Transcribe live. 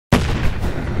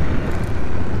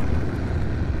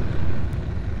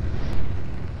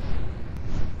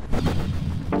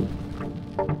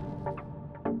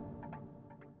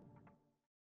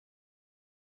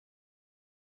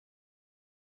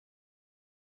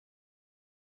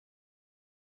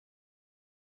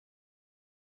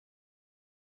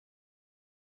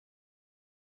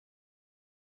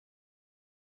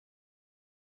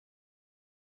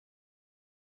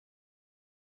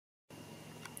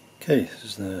Okay, this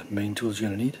is the main tools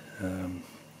you're going to need.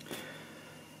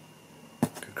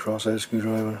 Good crosshead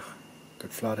screwdriver,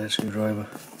 good flathead screwdriver,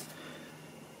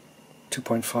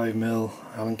 2.5mm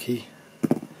Allen key,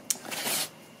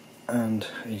 and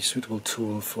a suitable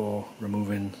tool for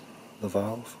removing the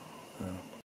valve.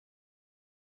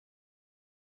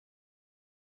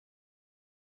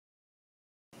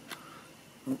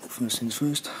 First things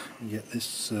first, we get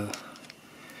this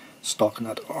stock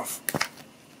nut off.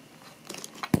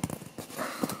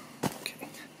 Okay.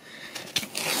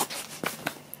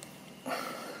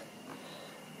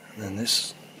 And then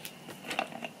this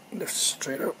lifts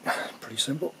straight up, pretty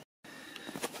simple.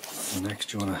 And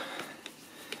next you want to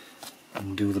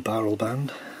undo the barrel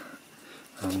band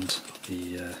and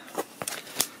the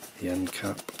end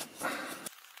cap.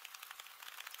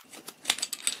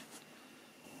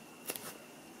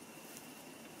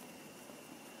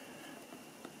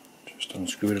 Just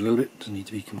unscrew it a little bit, doesn't need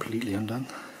to be completely undone.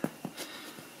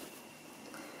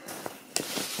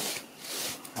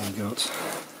 And we got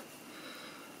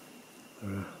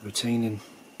the retaining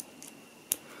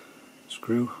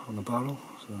screw on the barrel,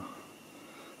 so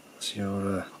that's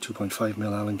your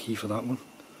 2.5mm Allen key for that one.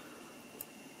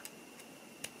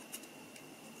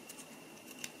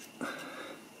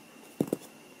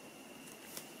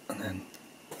 And then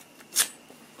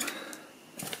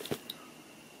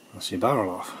that's your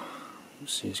barrel off. You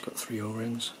see it's got 3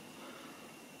 O-rings.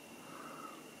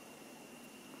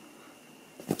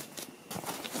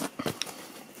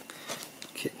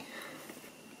 Okay.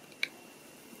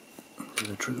 There's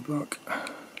the trigger block.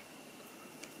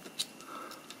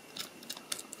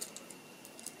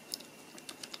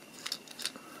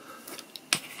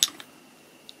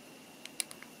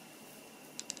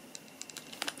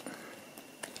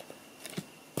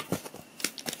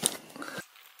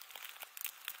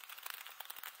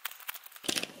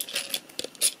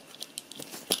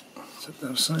 Set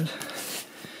that aside.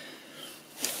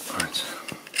 Right.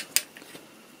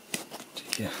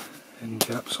 Take your end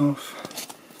caps off.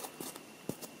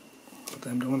 Put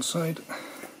them to one side.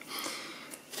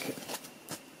 Okay.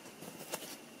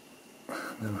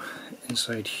 Now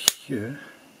inside here,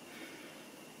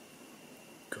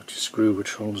 got your screw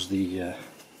which holds the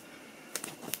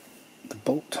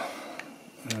bolt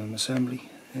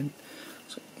assembly in.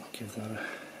 So give that a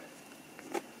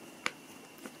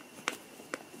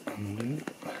undo.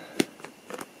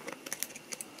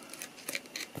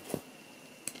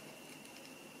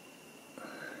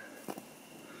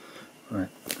 Right,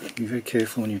 be very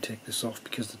careful when you take this off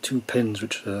because the 2 pins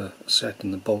which are set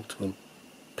in the bolt will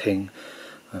ping.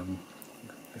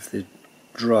 If they're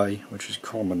dry, which is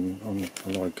common on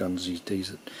a lot of guns these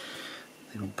days, that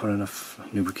they don't put enough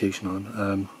lubrication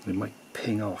on, they might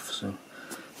ping off, so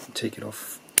take it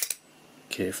off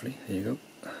carefully. There you go.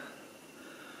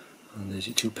 And there's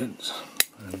your 2 pins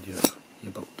and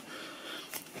your bolt.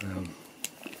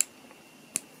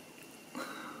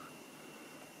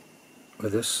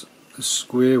 With this, the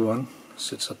square one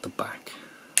sits at the back.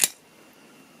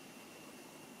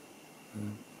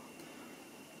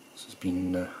 This has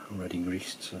been already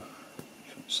greased, so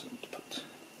it's something to put.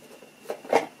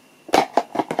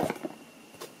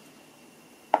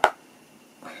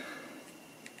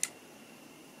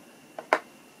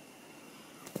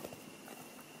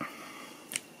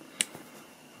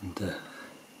 And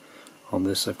on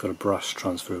this I've got a brass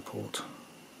transfer port.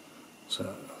 It's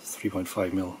a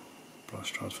 3.5mm brass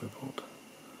transfer port.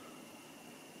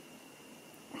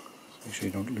 Make sure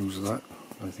you don't lose that.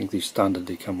 I think these standard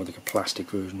they come with like a plastic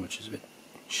version which is a bit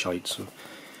shite, so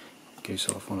get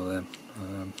yourself one of them.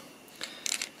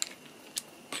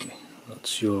 Okay,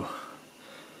 that's what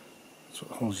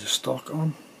holds your stock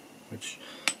on, which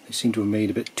they seem to have made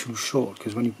a bit too short,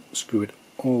 because when you screw it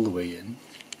all the way in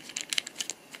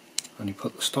and you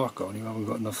put the stock on, you haven't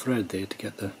got enough thread there to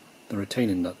get the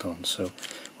retaining nut on. So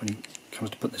when it comes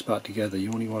to put this back together,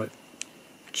 you only want it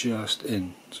just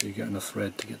in, so you get enough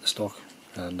thread to get the stock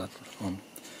nut on.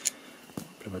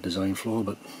 Bit of a design flaw,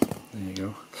 but there you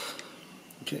go.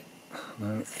 Okay,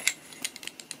 now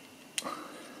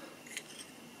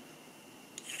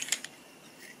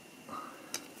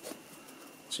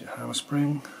that's your hammer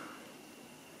spring.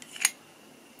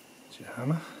 That's your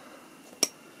hammer.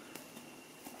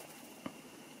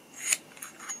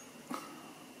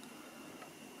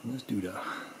 Let's do that.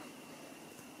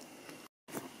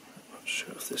 Not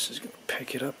sure if this is going to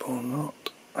pick it up or not.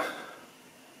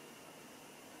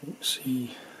 You can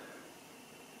see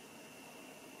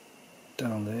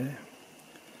down there,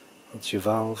 that's your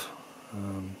valve,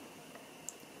 and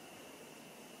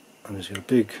there's got a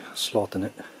big slot in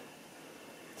it,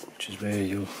 which is where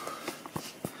you'll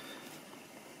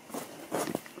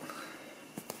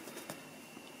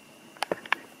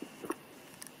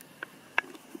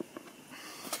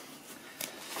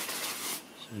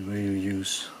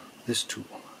use this tool.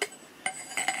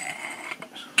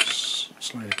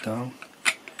 Slide it down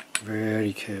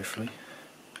very carefully.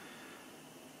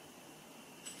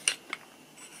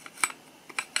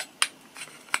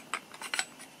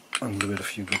 And give it a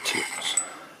few good taps.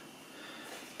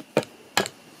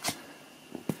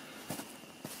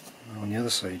 On the other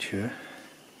side here,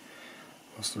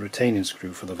 that's the retaining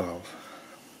screw for the valve.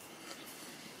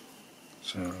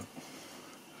 So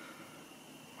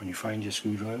when you find your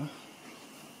screwdriver,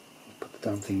 put the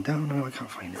damn thing down. No, I can't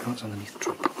find it. Oh, it's underneath the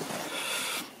truck.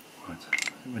 Right.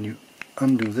 When you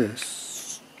undo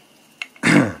this,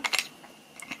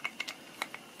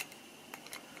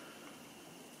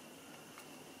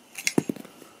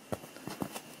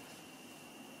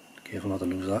 careful not to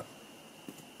lose that.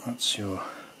 That's your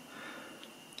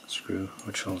screw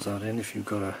which holds that in. If you've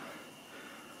got a,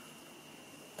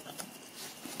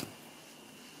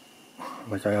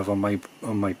 like I have on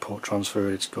my port transfer,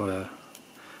 it's got a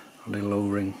little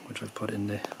O-ring which I've put in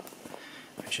there,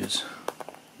 which is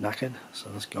knackered, so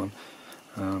that's gone.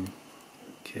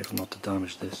 Careful not to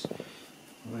damage this.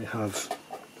 I have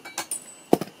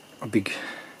a big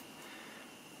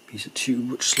piece of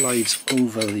tube which slides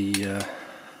over the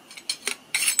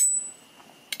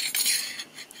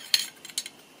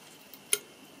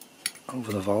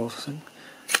valve thing,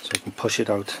 so you can push it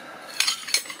out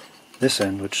this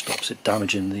end, which stops it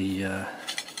damaging the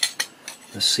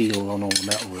seal on all the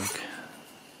metalwork,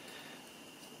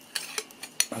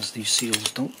 as these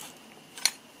seals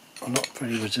are not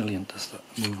very resilient to that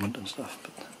movement and stuff.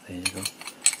 But there you go.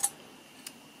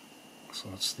 So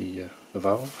that's the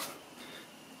valve.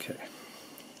 Okay.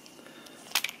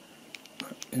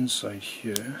 Inside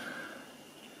here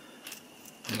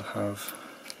we'll have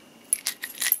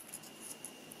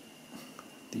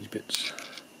these bits.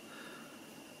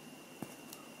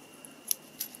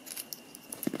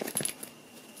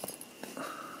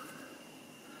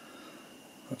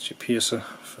 That's your piercer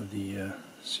for the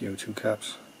CO2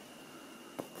 caps.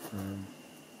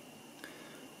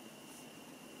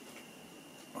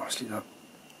 Obviously that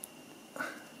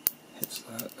hits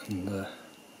that, and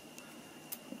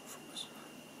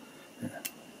yeah,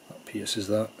 that pierces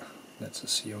that, lets the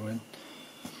CO in.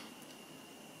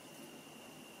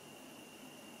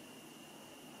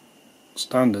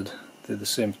 Standard, they're the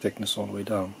same thickness all the way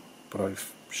down, but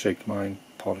I've shaped mine,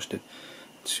 polished it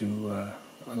to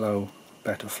allow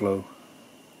better flow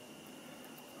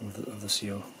of the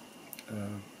CO.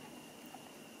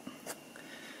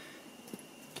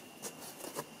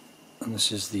 And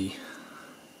this is the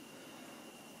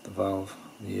valve.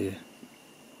 The air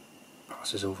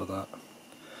passes over that,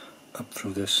 up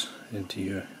through this into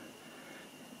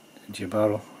your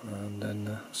barrel, and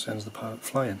then sends the part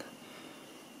flying.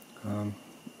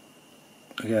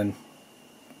 Again,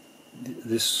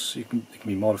 this it can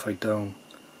be modified down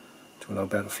to allow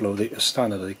better flow. As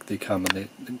standard, they come and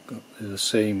they're the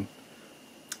same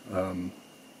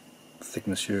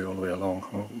thickness here all the way along.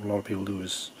 What a lot of people do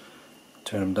is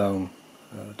turn them down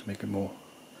to make it more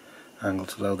angled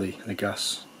to allow the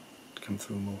gas to come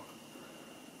through more.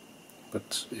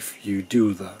 But if you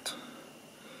do that,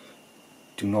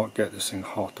 do not get this thing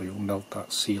hot or you'll melt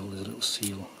that seal. There's a little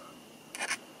seal.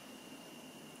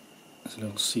 There's a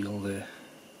little seal there.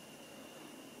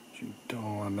 You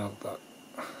don't want to melt that.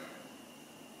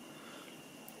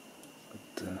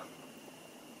 But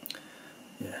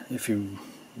yeah, if you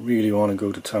really want to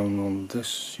go to town on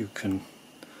this, you can,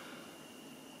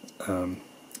 where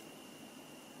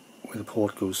the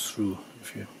port goes through,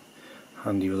 if you're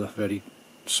handy with a very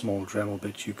small Dremel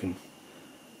bit, you can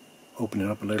open it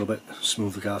up a little bit,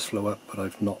 smooth the gas flow up, but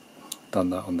I've not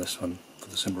done that on this one for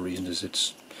the simple reason is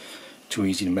it's too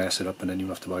easy to mess it up and then you'll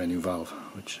have to buy a new valve,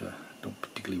 which I don't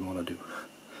particularly want to do.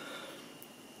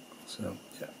 So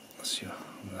yeah, that's the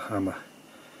hammer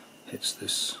hits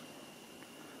this,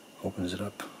 opens it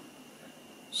up,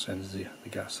 sends the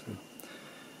gas through.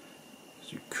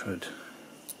 So you could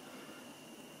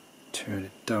turn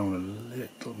it down a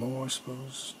little more, I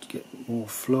suppose, to get more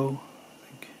flow. I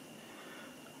think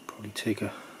probably take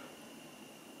a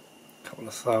couple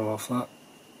of thou off that,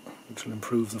 which will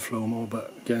improve the flow more,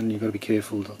 but again you've got to be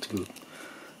careful not to go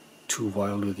too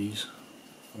wild with these.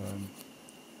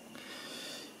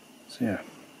 So yeah,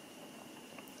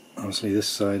 honestly this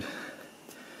side,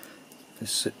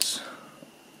 this sits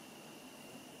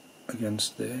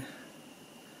against there,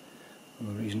 and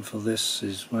the reason for this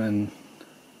is when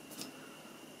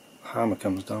the hammer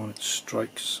comes down it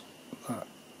strikes that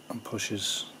and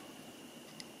pushes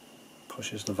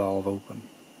the valve open.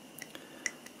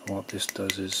 And what this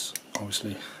does is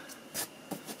obviously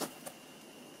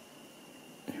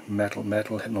metal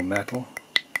hitting on metal,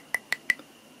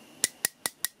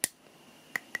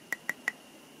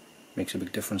 makes a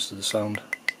big difference to the sound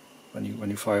when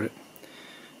you fire it.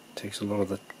 It takes a lot of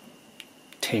the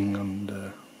ting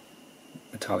and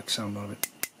metallic sound out of it.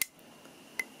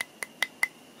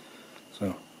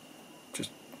 So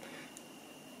just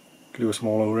glue a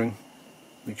small O-ring,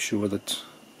 make sure that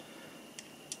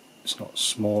it's not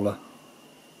smaller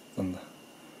than the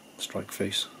strike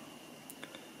face.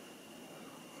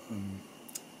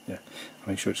 Yeah,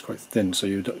 make sure it's quite thin, so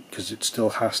you don't, because it still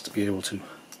has to be able to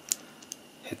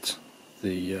hit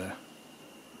the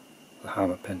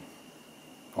hammer pin,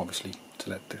 obviously, to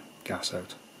let the gas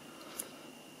out.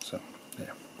 So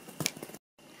yeah.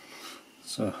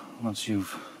 So once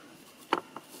you've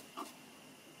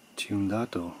tuned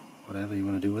that, or whatever you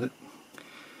want to do with it,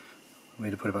 the way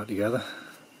to put it back together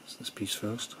is this piece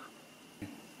first.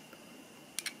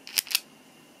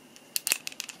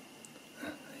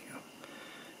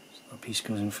 Piece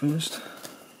goes in first,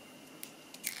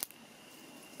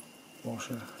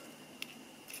 washer,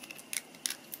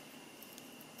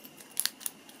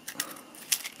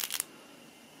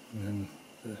 and then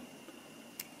the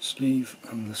sleeve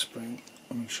and the spring.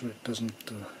 Make sure it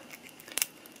doesn't,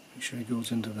 make sure it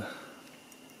goes into the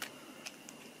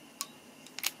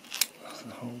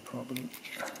hole properly.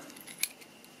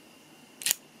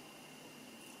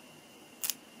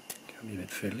 Can be a bit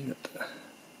fiddly, but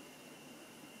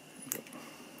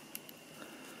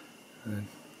and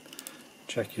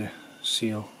check your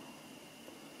seal,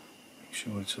 make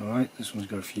sure it's alright. This one's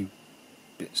got a few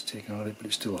bits taken out of it, but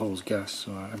it still holds gas,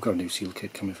 so I've got a new seal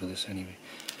kit coming for this anyway,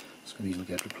 so these will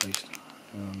get replaced.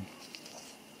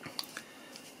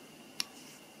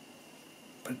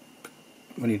 But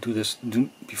when you do this,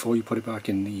 before you put it back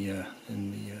in the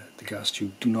gas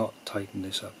tube, do not tighten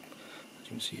this up. As you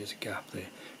can see, there's a gap there,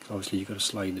 because obviously you've got to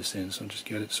slide this in, so just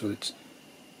get it so that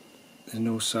there's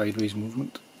no sideways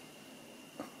movement.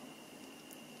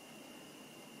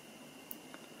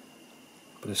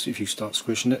 But if you start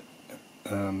squishing it,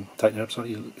 tighten it up,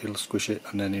 sorry, it'll squish it,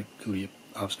 and then it'll be an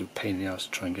absolute pain in the ass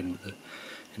to try and get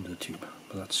into the tube.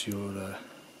 But that's your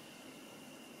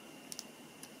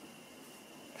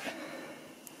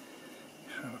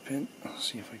hammer pin. I'll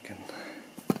see if I can.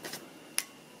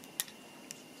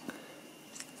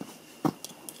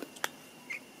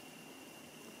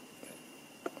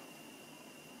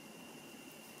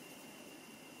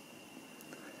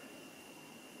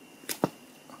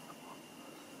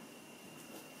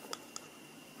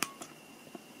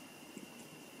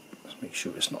 Make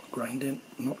sure it's not grinding,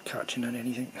 not catching on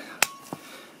anything.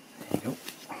 There you go.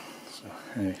 So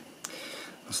anyway,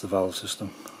 that's the valve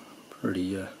system.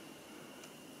 Pretty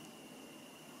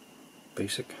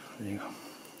basic. There you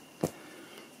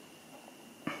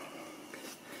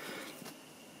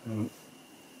go.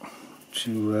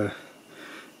 To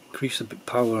increase the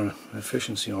power and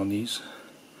efficiency on these,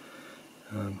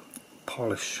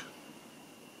 polish.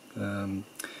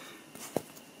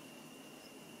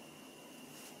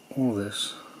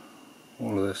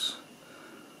 All of this,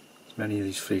 as many of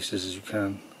these faces as you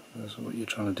can. So what you're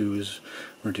trying to do is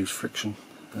reduce friction.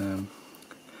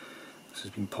 This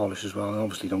has been polished as well, and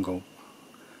obviously don't go,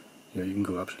 you can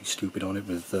go absolutely stupid on it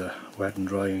with wet and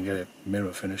dry and get a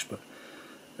mirror finish, but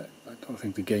I don't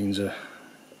think the gains are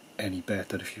any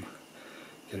better if you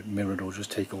get it mirrored, or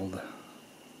just take all the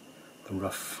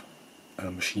rough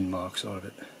machine marks out of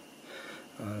it.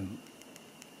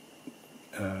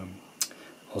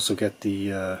 Also get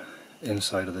the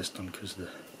inside of this done, because the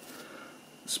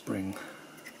spring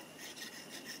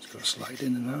has got to slide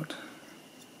in and out.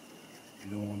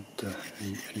 You don't want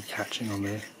any catching on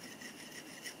there.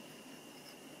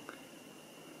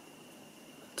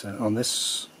 But, on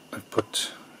this I've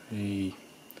put a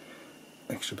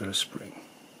extra bit of spring,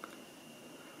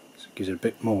 so it gives it a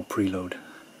bit more preload.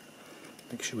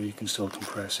 Make sure you can still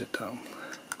compress it down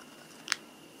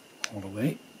all the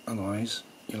way, otherwise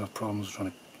you'll have problems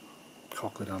trying to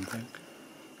cock the damn thing.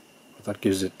 But that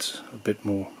gives it a bit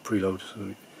more preload,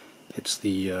 so it hits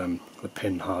the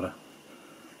pin harder.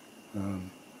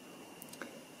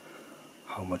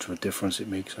 How much of a difference it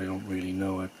makes, I don't really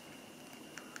know. I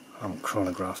haven't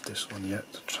chronographed this one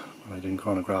yet. I didn't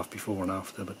chronograph before and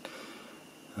after, but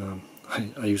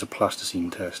I use a plasticine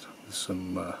test with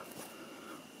some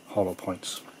hollow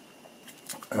points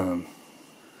to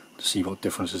see what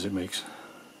differences it makes.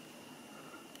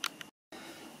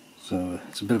 So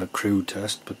it's a bit of a crude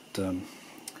test, but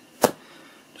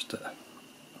just a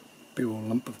big old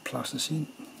lump of plasticine,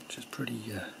 which is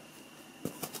pretty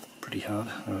hard.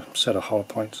 A set of hollow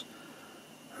points.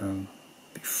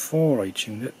 Before I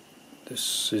tuned it,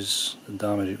 this is the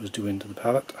damage it was doing to the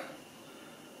pallet.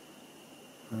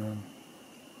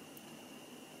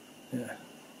 Yeah,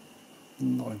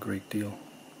 not a great deal.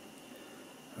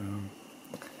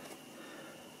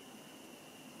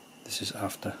 This is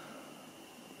after.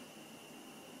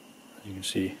 As you can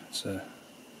see, it's a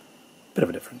bit of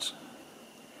a difference.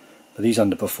 But these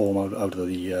underperform out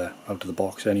of the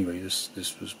box anyway.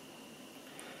 This was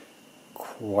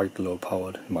quite low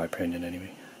powered in my opinion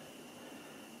anyway.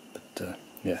 But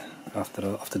yeah,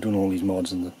 after doing all these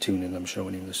mods and the tuning I'm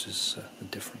showing you, this is the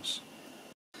difference.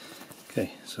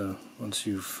 Okay, so once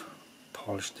you've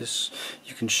polished this,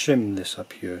 you can shim this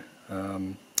up here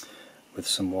with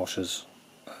some washers,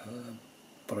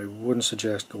 but I wouldn't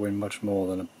suggest going much more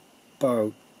than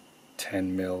about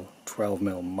 10mm,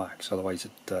 12mm max, otherwise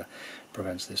it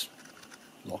prevents this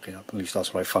locking up. At least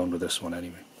that's what I found with this one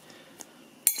anyway.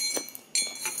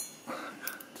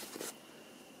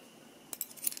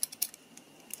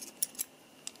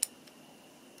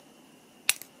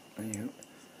 There you go.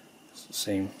 It's the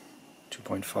same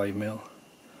 2.5mm.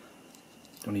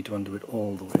 Don't need to undo it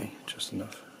all the way, just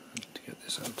enough to get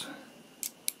this out.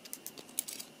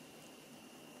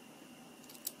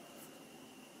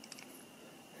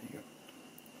 There you go.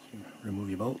 So you remove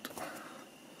your bolt.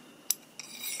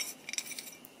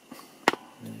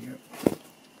 There you go.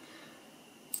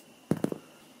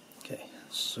 Okay,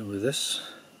 so with this,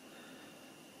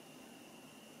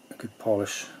 a good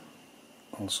polish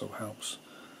also helps.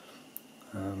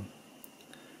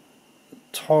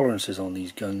 Tolerances on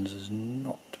these guns is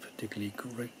not particularly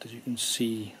great. As you can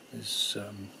see, there's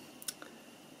a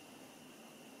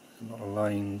lot of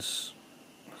lines,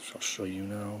 which I'll show you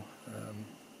now, on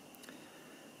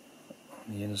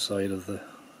the inside of the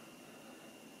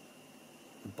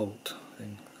bolt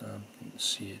thing. You can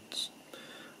see it.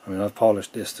 I mean, I've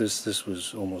polished this. This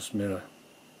was almost mirror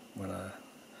when I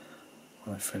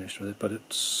finished with it, but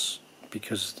it's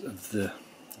because of the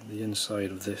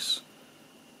inside of this.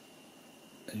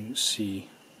 And you can see,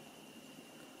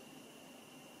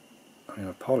 I mean,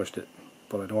 I've polished it,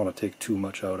 but I don't want to take too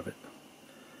much out of it,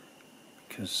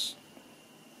 because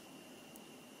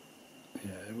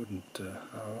yeah, it wouldn't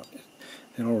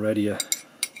they're already they're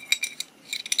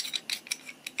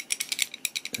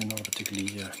not a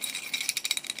particularly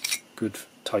good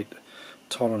tight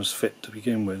tolerance fit to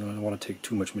begin with, and I don't want to take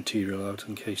too much material out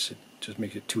in case it just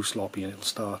makes it too sloppy and it'll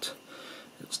start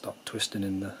twisting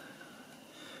in the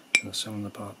cylinder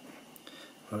part.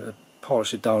 I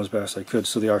polished it down as best I could,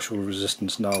 so the actual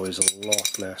resistance now is a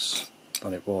lot less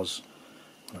than it was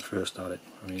when I first started.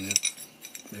 I mean,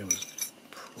 it was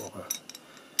proper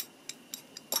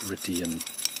gritty and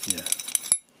yeah,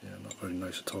 not very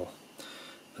nice at all.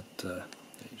 But you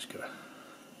just gotta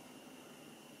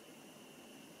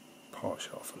polish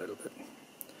it off a little bit.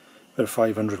 About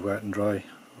 500 wet and dry,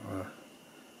 or a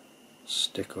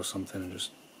stick or something, and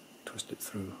just twist it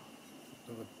through.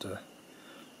 But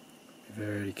be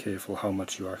very careful how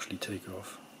much you actually take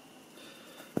off.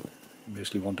 You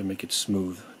basically want to make it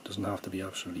smooth. It doesn't have to be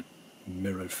absolutely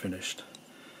mirror finished.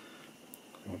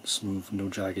 You want smooth, no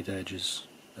jagged edges,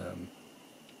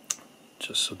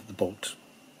 just so that the bolt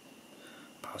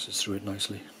passes through it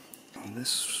nicely. And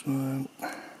this one,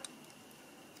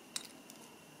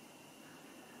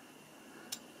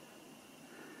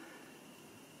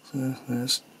 so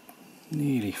there's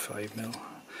nearly 5mm.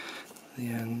 The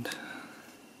end.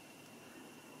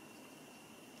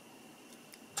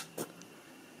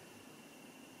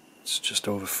 It's just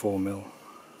over 4mm.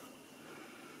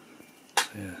 So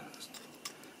yeah,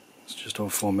 it's just over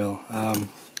 4mm.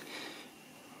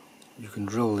 You can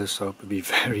drill this out, but be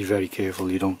very, very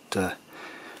careful you don't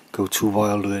go too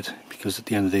wild with it, because at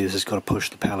the end of the day this has got to push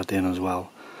the pellet in as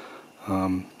well,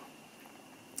 and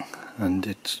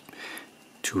it's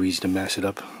too easy to mess it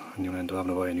up, and you'll end up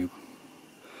having to buy a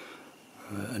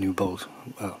new bolt.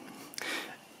 Well,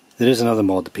 there is another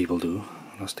mod that people do,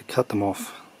 and that's to cut them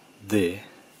off there,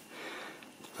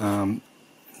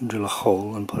 drill a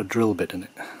hole and put a drill bit in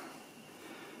it.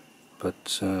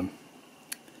 But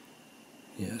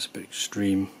yeah, it's a bit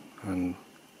extreme, and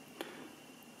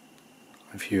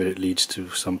I've heard it leads to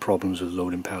some problems with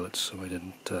loading pellets, so I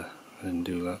didn't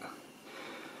do that.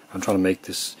 I'm trying to make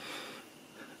this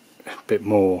a bit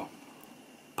more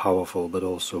powerful, but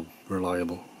also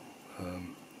reliable.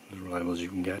 As reliable as you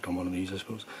can get on one of these, I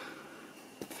suppose.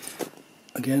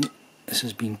 Again, this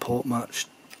has been port matched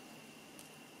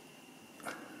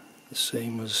the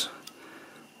same as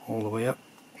all the way up,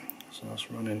 so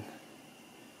that's running.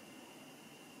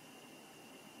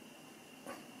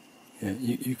 Yeah,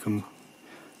 you can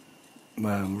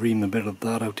ream a bit of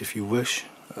that out if you wish.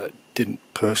 I didn't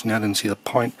see the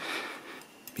point,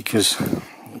 because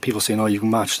people saying, oh, you can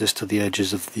match this to the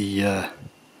edges of the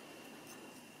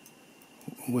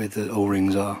where the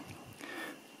O-rings are,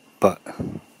 but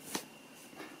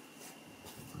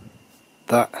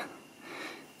that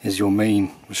is your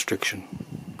main restriction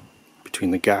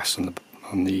between the gas and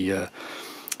the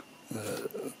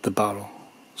barrel.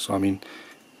 So I mean,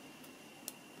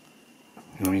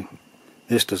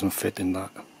 this doesn't fit in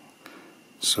that.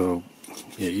 So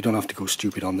yeah, you don't have to go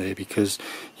stupid on there because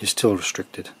you're still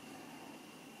restricted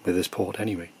with this port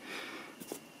anyway.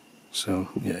 So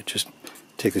yeah, just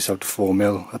take this out to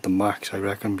 4mm at the max, I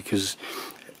reckon, because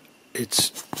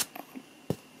it's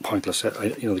pointless.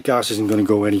 The gas isn't going to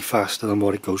go any faster than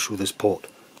what it goes through this port.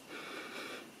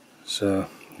 So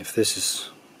if this is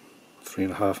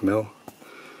 3.5mm,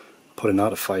 putting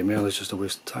that at 5mm is just a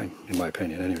waste of time, in my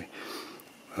opinion anyway.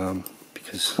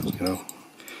 Because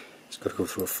it's got to go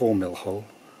through a 4mm hole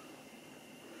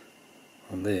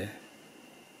on there,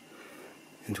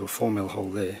 into a 4mm hole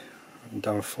there, and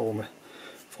down a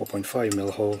 4.5mm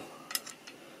hole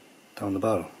down the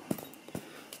barrel.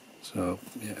 So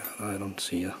yeah, I don't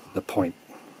see the point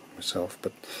myself,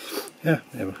 but yeah,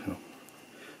 if you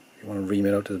want to ream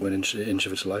it out to an inch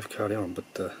of its life, carry on,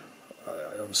 but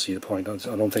I don't see the point. I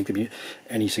don't think there'd be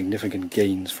any significant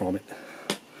gains from it,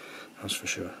 that's for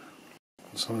sure.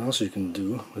 Something else you can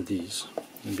do with these,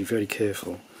 and be very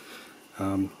careful,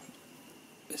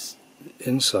 is the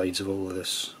insides of all of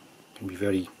this can be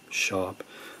very sharp.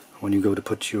 When you go to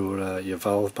put your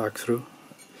valve back through,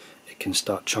 it can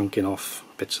start chunking off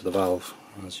bits of the valve,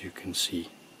 as you can see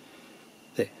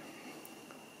there.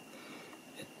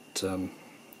 It's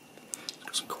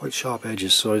got some quite sharp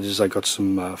edges, so it is. I got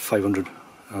some 500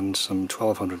 and some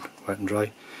 1200 wet and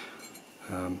dry.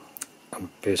 I'm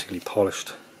basically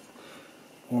polished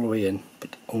all the way in,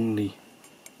 but only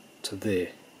to there.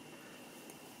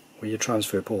 Where your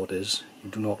transfer port is, you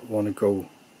do not want to go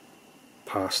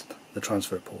past the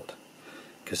transfer port,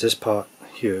 because this part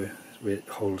here, where it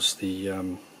holds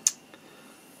the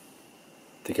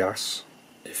gas,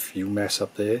 if you mess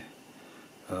up there,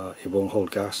 it won't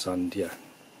hold gas, and yeah,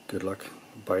 good luck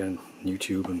buying a new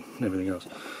tube and everything else.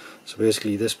 So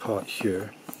basically this part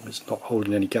here is not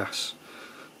holding any gas,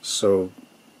 so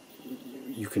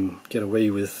you can get away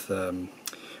with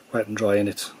wet and dry in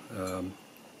it,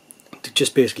 to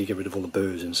just basically get rid of all the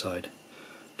burrs inside,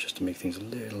 just to make things a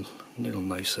little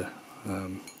nicer.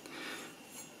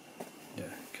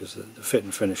 Yeah, because the fit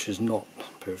and finish is not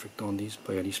perfect on these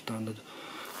by any standard.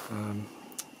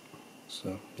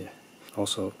 So yeah,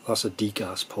 also that's a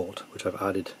degas port which I've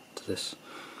added to this.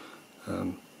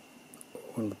 One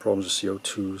of the problems with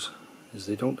CO2s is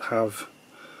they don't have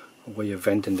a way of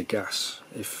venting the gas.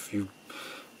 If you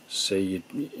say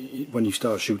when you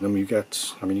start shooting them, you get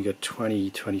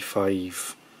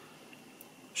 20-25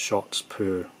 shots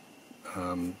per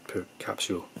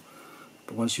capsule,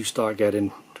 but once you start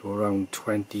getting to around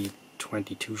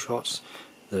 20-22 shots,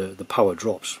 the power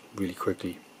drops really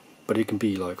quickly. But it can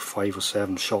be like 5 or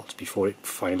 7 shots before it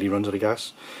finally runs out of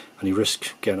gas, and you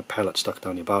risk getting a pellet stuck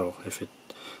down your barrel if it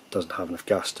doesn't have enough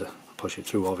gas to push it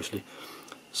through, obviously.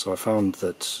 So I found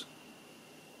that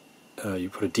you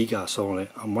put a degas on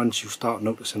it, and once you start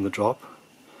noticing the drop,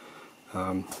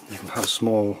 you can have a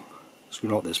small screw,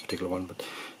 not this particular one, but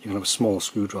you can have a small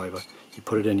screwdriver. You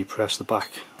put it in, you press the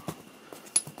back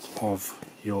of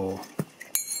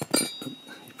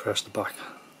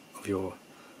your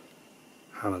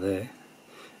hammer there,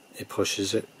 it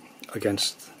pushes it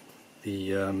against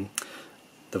the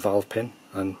valve pin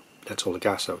and lets all the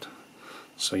gas out.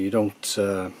 So you don't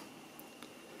you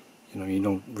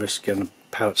don't risk getting a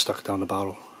pellet stuck down the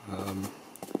barrel.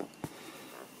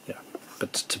 Yeah,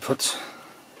 but to put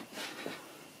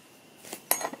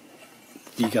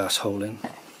the degas hole in,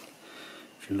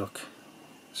 if you look,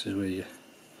 this is where it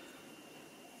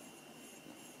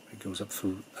goes up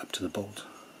to the bolt.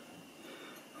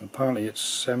 And apparently it's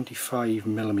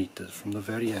 75mm from the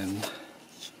very end.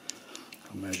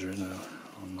 I'll measure it now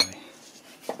on my.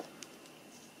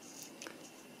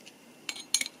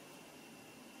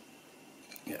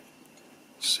 Yeah,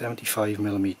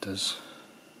 75mm.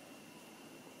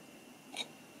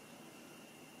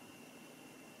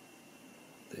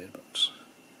 Thereabouts.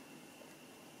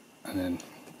 And then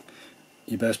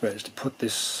your best bet is to put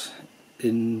this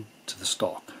into the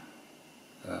stock.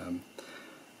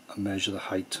 And measure the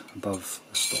height above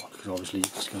the stock, because obviously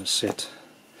it's going to sit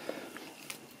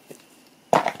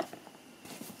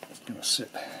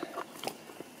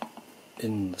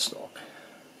in the stock.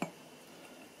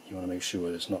 You want to make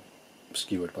sure it's not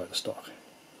skewered by the stock.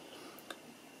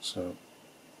 So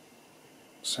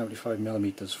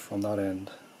 75mm from that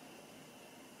end,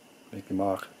 make the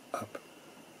mark up,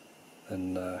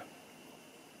 then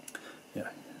yeah,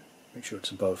 make sure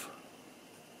it's above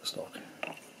the stock.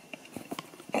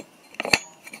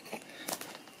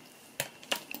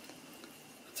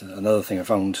 The another thing I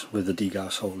found with the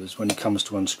degas hole is when it comes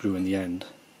to unscrewing the end,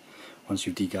 once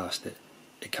you've degassed it,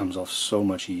 it comes off so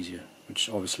much easier, which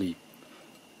obviously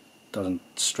doesn't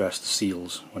stress the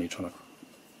seals when you're trying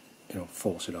to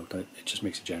force it out. It just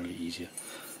makes it generally easier.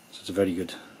 So it's a very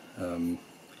good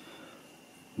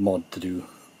mod to do,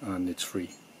 and it's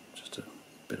free. Just a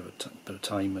bit of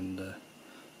time and a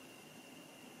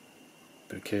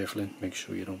bit of carefully. Make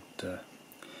sure you don't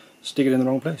stick it in the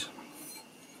wrong place.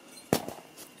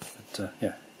 But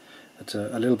yeah, it's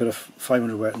a little bit of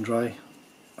 500 wet and dry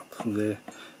up through there.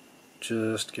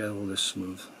 Just get all this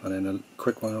smooth, and then a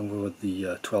quick one over with the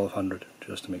 1200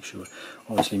 just to make sure.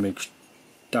 Obviously make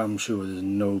damn sure there's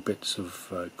no bits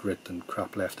of grit and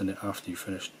crap left in it after you've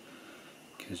finished,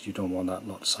 because you don't want that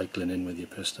lot cycling in with your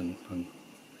piston and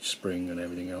spring and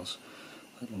everything else.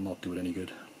 That will not do it any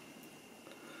good.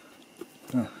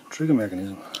 Trigger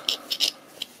mechanism.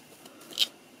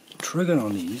 Trigger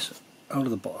on these out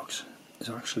of the box is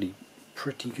actually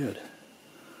pretty good.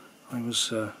 I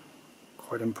was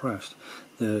quite impressed.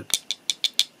 The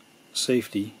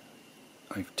safety,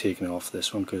 I've taken off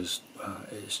this one because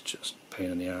it's just a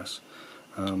pain in the ass.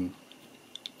 The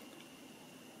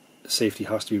safety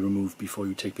has to be removed before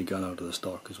you take the gun out of the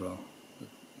stock as well.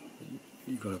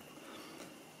 You've got to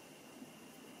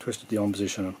twist it the on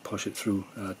position and push it through.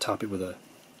 Tap it with a,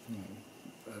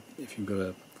 if you've got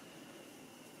a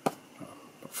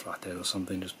flathead or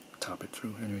something, just tap it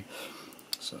through. Anyway,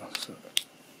 so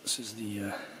this is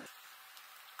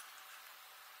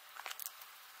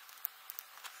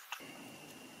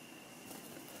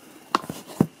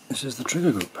the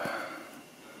trigger group.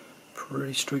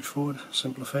 Pretty straightforward,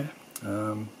 simple affair.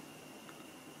 The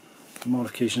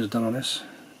modifications done on this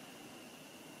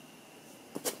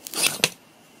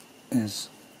is,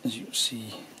 as you can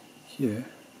see here,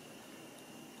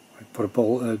 I put a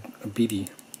BB.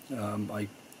 I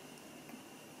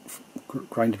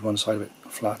grinded one side of it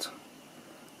flat,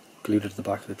 glued it to the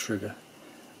back of the trigger,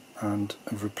 and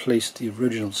I've replaced the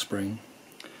original spring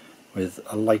with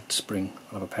a light spring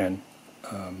out of a pen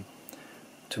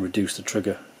to reduce the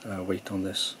trigger weight on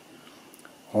this.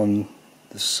 On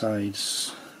the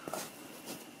sides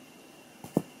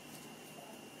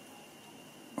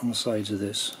of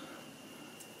this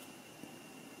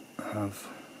I have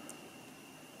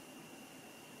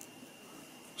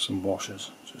some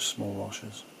washers, just small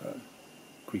washers,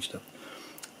 greased up,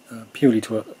 purely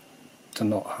to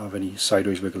not have any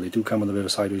sideways wiggle. They do come with a bit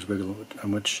of sideways wiggle,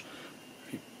 and which,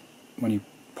 when you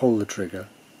pull the trigger,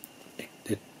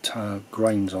 it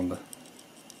grinds on the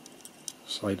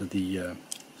side of the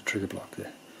trigger block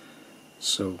there.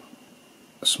 So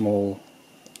a small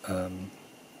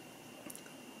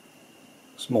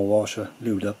washer,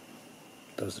 lubed up,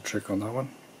 does the trick on that one.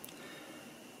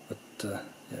 But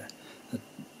yeah,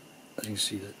 as you can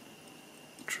see, the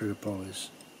trigger ball is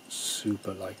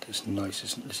super light. It's nice.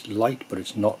 It's light, but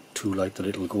it's not too light that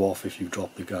it'll go off if you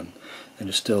drop the gun. And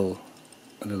there's still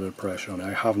a little bit of pressure on it.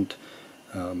 I haven't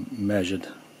measured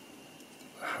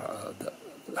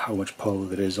how much pull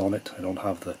there is on it. I don't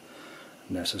have the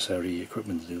necessary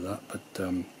equipment to do that, but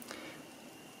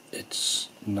it's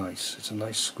nice. It's a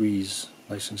nice squeeze,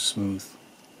 nice and smooth.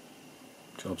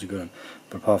 Jobs are good.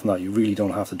 But apart from that, you really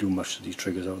don't have to do much to these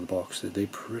triggers out of the box. They're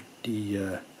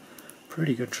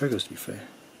pretty good triggers, to be fair.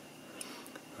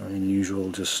 I mean, the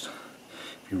usual, just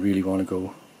if you really want to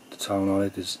go to town on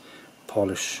it, is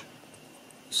polish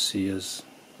sears,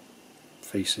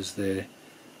 faces there,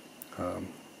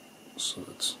 so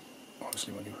that's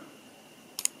obviously when you,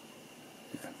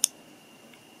 yeah,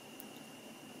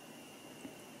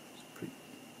 it's pretty.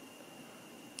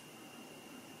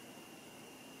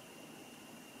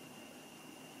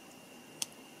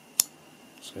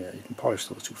 So yeah, you can polish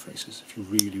those two faces if you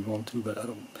really want to, but I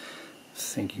don't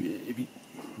think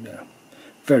yeah,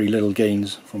 very little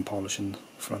gains from polishing the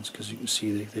fronts, because you can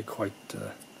see they're quite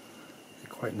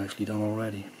nicely done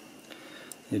already.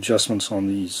 The adjustments on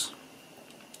these,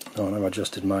 and I've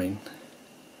adjusted mine.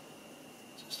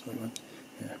 Just like one.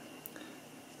 Yeah.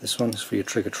 This one's for your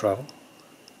trigger travel,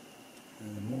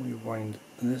 and the more you wind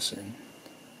this in,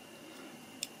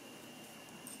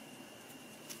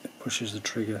 it pushes the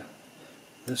trigger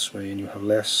this way, and you have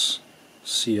less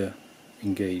sear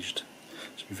engaged.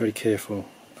 So be very careful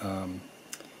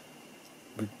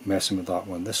with messing with that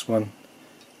one. This one,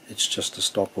 it's just to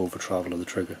stop over travel of the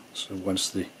trigger. So once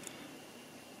the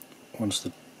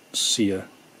sear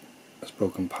has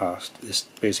broken past, this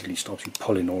basically stops you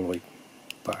pulling all the way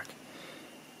back.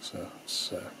 So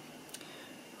it's,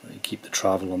 you keep the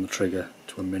travel on the trigger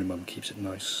to a minimum, keeps it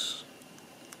nice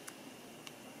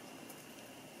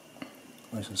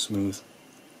and smooth.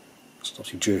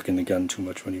 Stops you jerking the gun too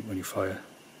much when you fire.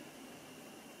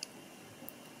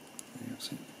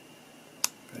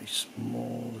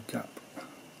 small gap.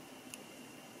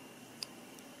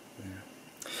 Yeah.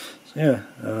 So yeah,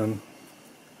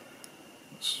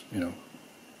 that's, you know,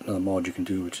 another mod you can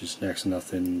do, which is next to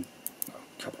nothing. A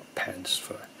couple of pence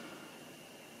for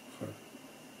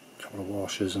a couple of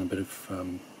washers and a bit of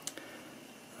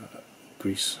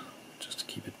grease, just to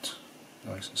keep it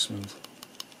nice and smooth.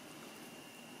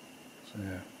 So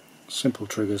yeah, simple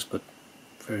triggers, but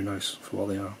very nice for what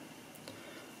they are.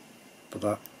 But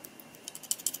that,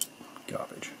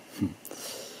 garbage.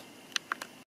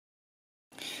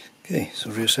 Okay, so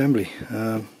reassembly.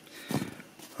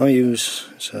 I use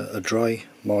a dry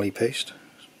molly paste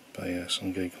by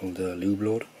some guy called Lube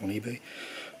Lord on eBay.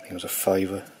 I think it was a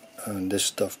 $5, and this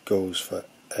stuff goes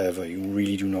forever. You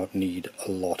really do not need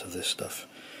a lot of this stuff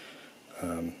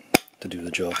to do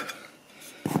the job.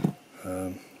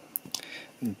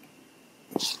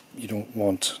 You don't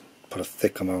want to put a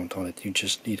thick amount on it, you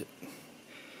just need it.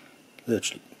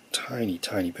 Literally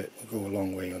tiny bit will go a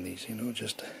long way on these, you know,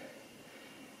 just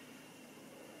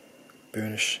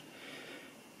burnish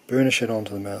it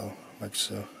onto the metal, like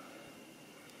so.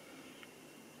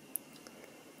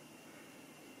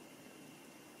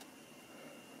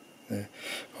 There.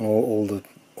 And all the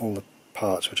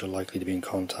parts which are likely to be in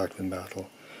contact with metal,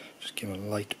 just give them a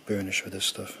light burnish with this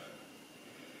stuff.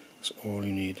 That's all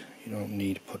you need. You don't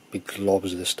need to put big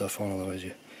globs of this stuff on, otherwise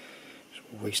you're just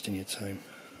wasting your time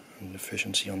and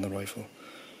efficiency on the rifle.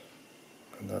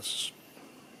 And that's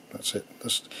it.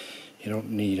 You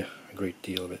don't need a great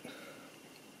deal of it.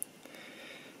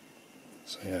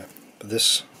 So yeah, but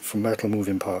this, for metal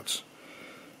moving parts,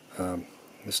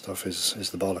 this stuff is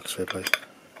the bollocks, fair play.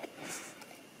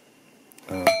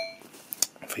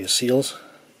 For your seals,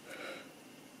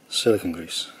 silicone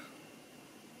grease.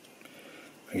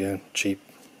 Again, cheap,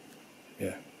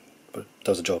 yeah, but it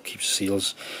does the job. Keeps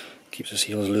the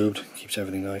seals lubed, keeps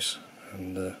everything nice,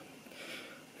 and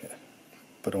yeah,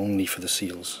 but only for the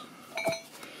seals.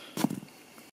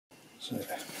 So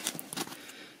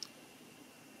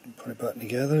put it back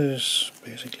together is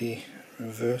basically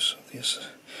reverse of this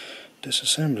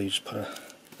disassembly. Just put a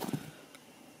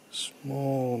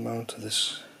small amount of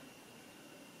this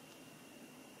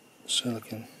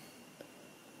silicone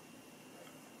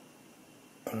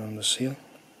around the seal.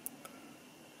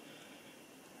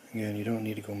 Again, you don't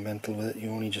need to go mental with it,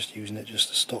 you're only just using it just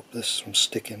to stop this from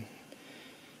sticking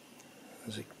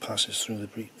as it passes through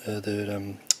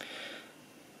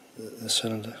the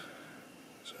cylinder.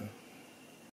 So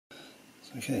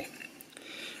okay,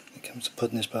 when it comes to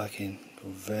putting this back in, go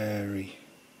very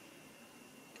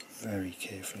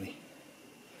carefully,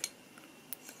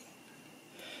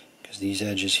 because these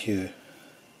edges here,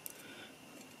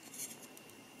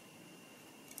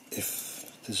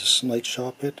 if there's a slight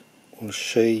sharp bit, will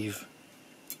shave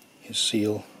your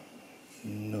seal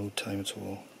in no time at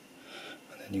all,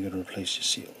 and then you've got to replace your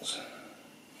seals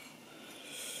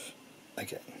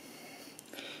again.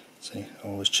 See,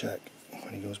 always check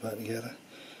when it goes back together.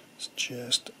 It's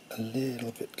just a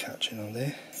little bit catching on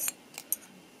there.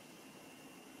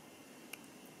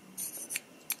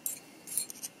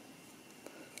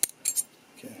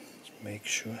 Okay, let's make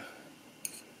sure.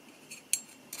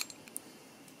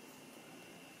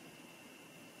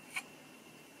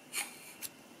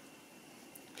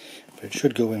 But it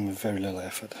should go in with very little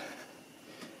effort.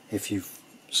 If you've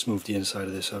smoothed the inside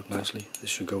of this out nicely, this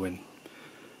should go in.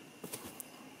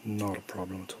 Not a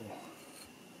problem at all.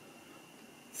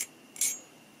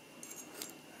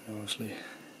 Obviously,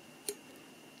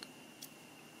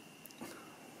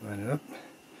 line it up,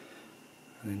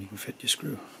 and then you can fit your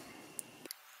screw.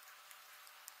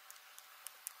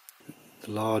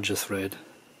 The larger thread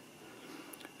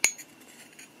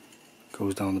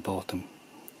goes down the bottom.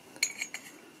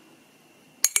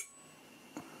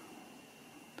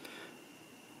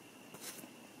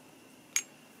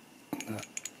 And that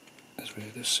is where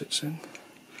this sits in.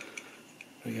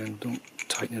 Again, don't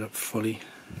tighten it up fully,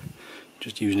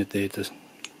 just using it there to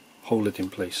hold it in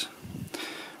place.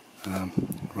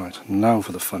 Right, now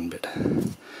for the fun bit.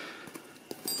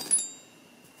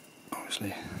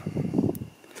 Obviously,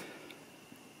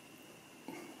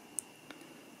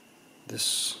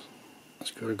 this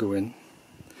has got to go in.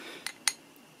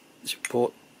 This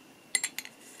port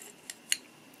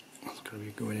has got to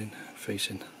be going in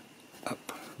facing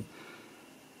up.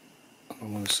 I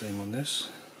want the same on this,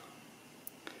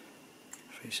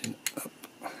 facing up.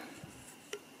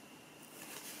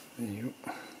 There you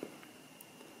go.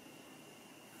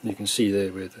 You can see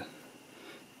there where the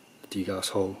degas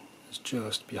hole is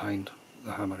just behind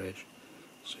the hammer edge,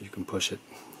 so you can push it.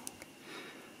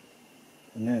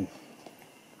 And then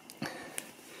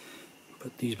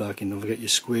put these back in. Don't forget your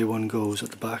square one goes at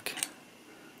the back,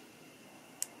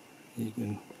 You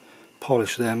can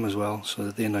polish them as well so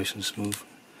that they're nice and smooth.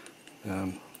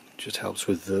 Just helps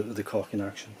with the caulking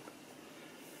action.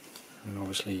 And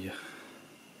obviously your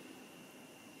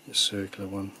circular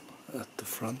one at the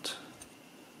front.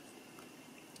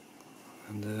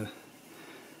 And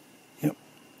yep,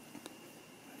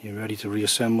 you're ready to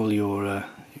reassemble your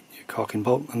caulking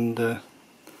bolt, and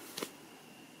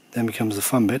then becomes the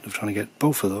fun bit of trying to get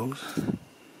both of those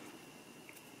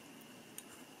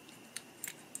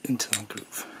into that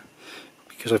groove.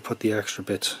 Because I put the extra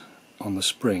bit on the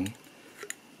spring,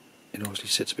 it obviously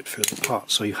sits a bit further apart,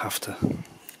 so you have to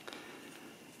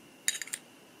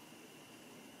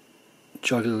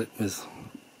juggle it with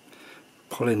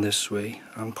pulling this way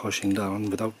and pushing down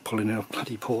without pulling a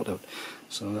bloody port out.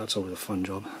 So that's always a fun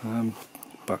job,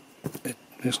 but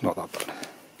it's not that bad.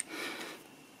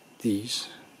 These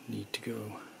need to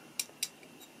go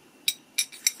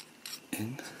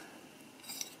in.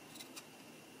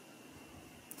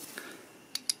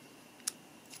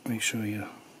 Make sure your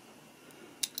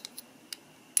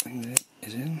thing there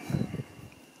is in.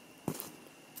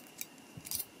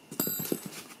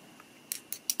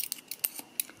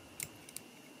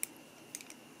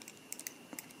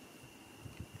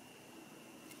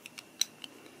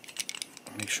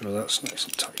 Make sure that's nice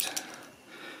and tight,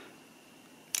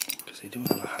 because they do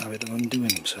have a habit of undoing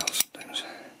themselves sometimes.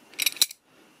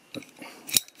 But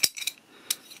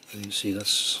as you can see,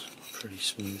 that's pretty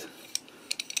smooth.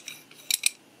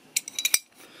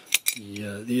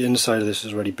 The inside of this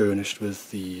is already burnished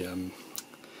with the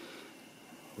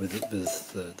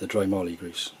dry moly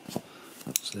grease,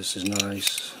 so this is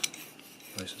nice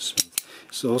and smooth.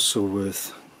 It's also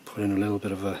worth putting a little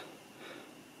bit of a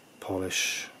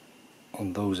polish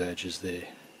on those edges there,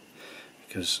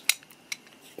 because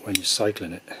when you're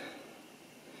cycling it,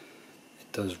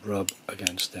 it does rub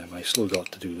against them. I still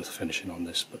got to do the finishing on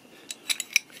this, but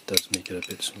it does make it a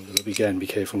bit smoother. But again, be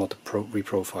careful not to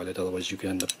reprofile it, otherwise you can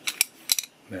end up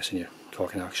messing your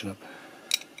caulking action up.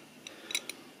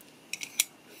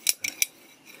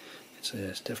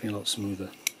 It's definitely a lot smoother.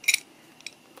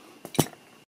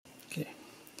 Okay,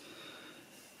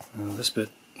 now this bit,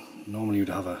 normally you'd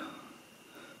have a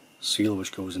seal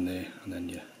which goes in there, and then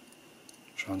your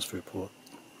transfer port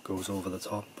goes over the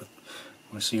top, but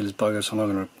my seal is buggered, so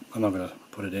I'm not gonna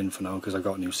put it in for now, because I've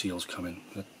got new seals coming.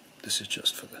 This is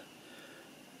just for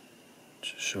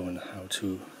just showing how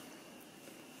to.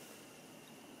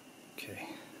 Okay,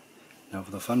 now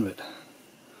for the fun bit.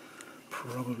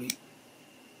 Probably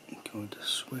going to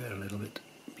swear a little bit,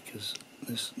 because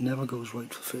this never goes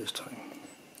right for the first time.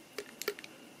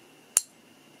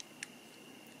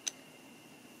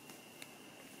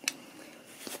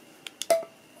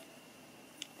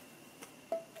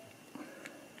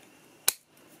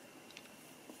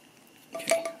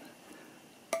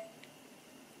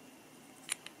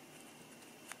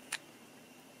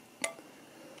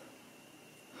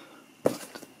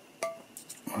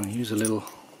 I'll use a little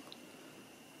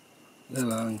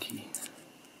Allen key.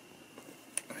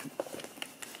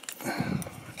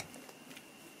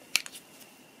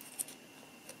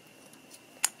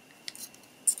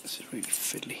 This is really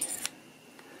fiddly.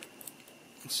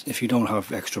 If you don't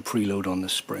have extra preload on the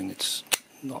spring, it's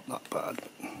not that bad,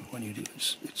 but when you do,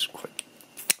 it's quite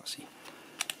fussy.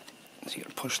 So you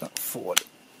gotta push that forward.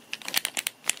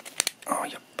 Oh,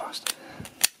 you bastard.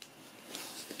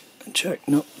 And check,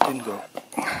 no, didn't go.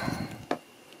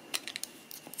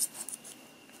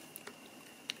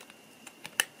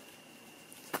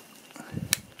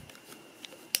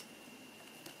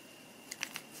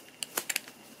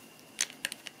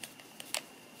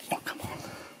 Oh, come on.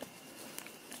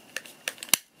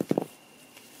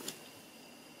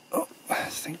 Oh, I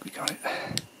think we got it.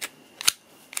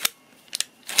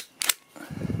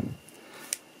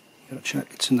 You gotta check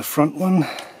it's in the front one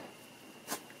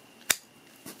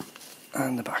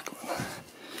and the back one.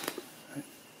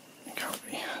 You can't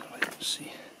really, I don't even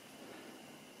see.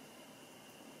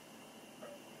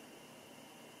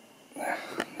 There,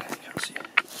 you can't see.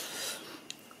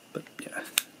 But yeah,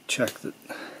 check that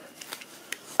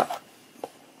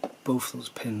both those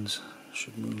pins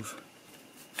should move.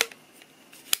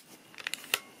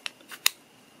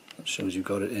 That shows you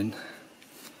got it in.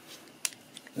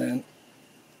 Then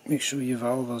make sure your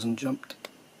valve hasn't jumped,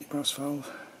 your brass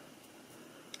valve.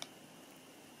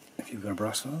 If you've got a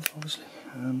brass valve, obviously.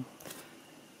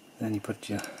 Then you put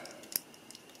your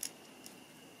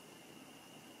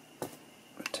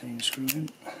retainer screw in.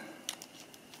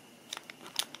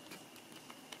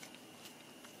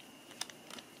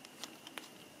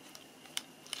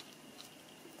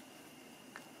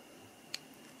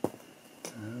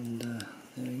 And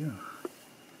there you go.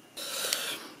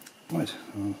 Right,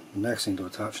 The next thing to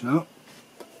attach now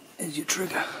is your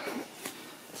trigger.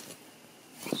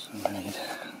 So I need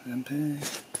them pair.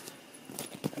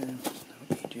 Don't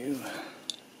need you.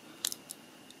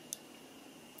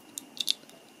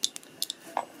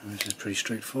 This is pretty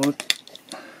straightforward.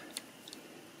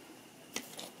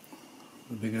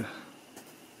 The bigger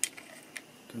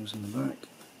goes in the back.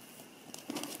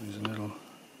 There's a little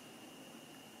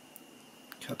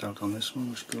cutout on this one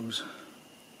which goes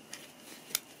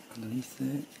underneath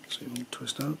there so it won't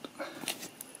twist out.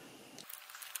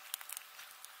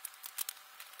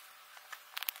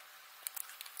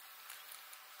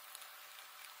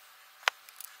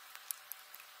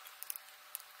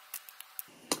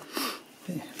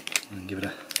 Okay, and give it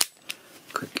a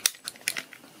quick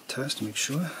test to make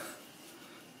sure.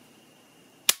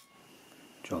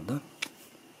 Job done.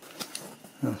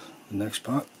 The next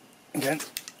part, again,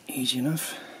 easy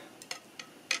enough.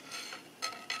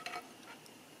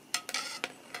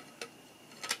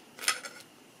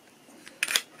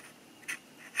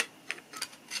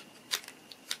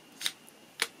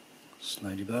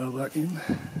 Slide your barrel back in.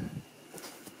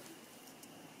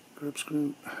 Grub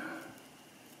screw.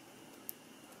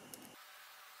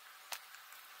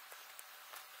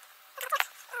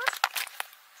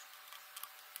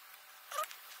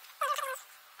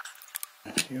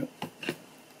 There you go.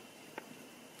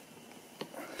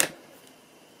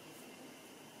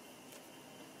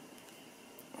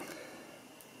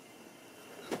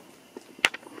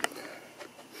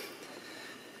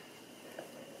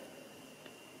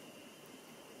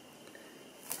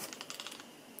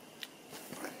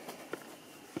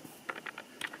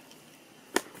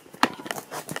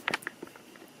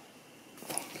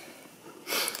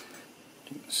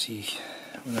 You can see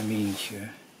what I mean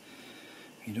here.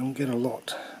 You don't get a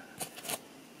lot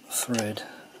of thread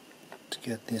to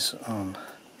get this on.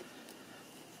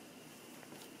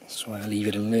 That's why I leave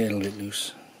it a little bit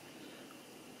loose.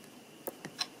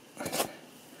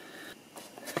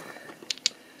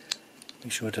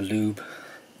 Make sure to lube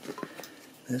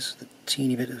this, the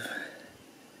teeny bit of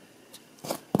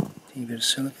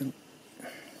silicone.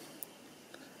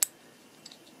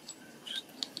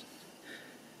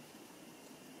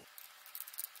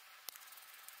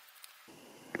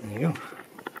 There you go.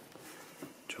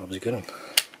 Job's a good one.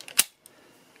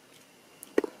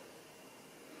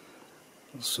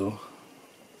 Also,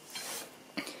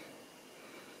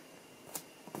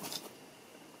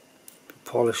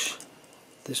 polish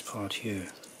this part here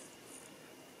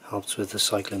helps with the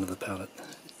cycling of the pallet.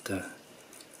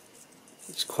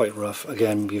 It's quite rough.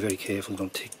 Again, be very careful,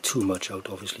 don't take too much out.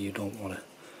 Obviously you don't want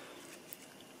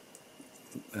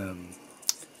to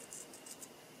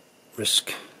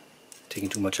risk taking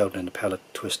too much out and the pallet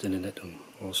twisting in it and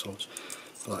all sorts.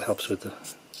 But that helps with the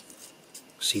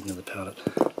seating of the pallet.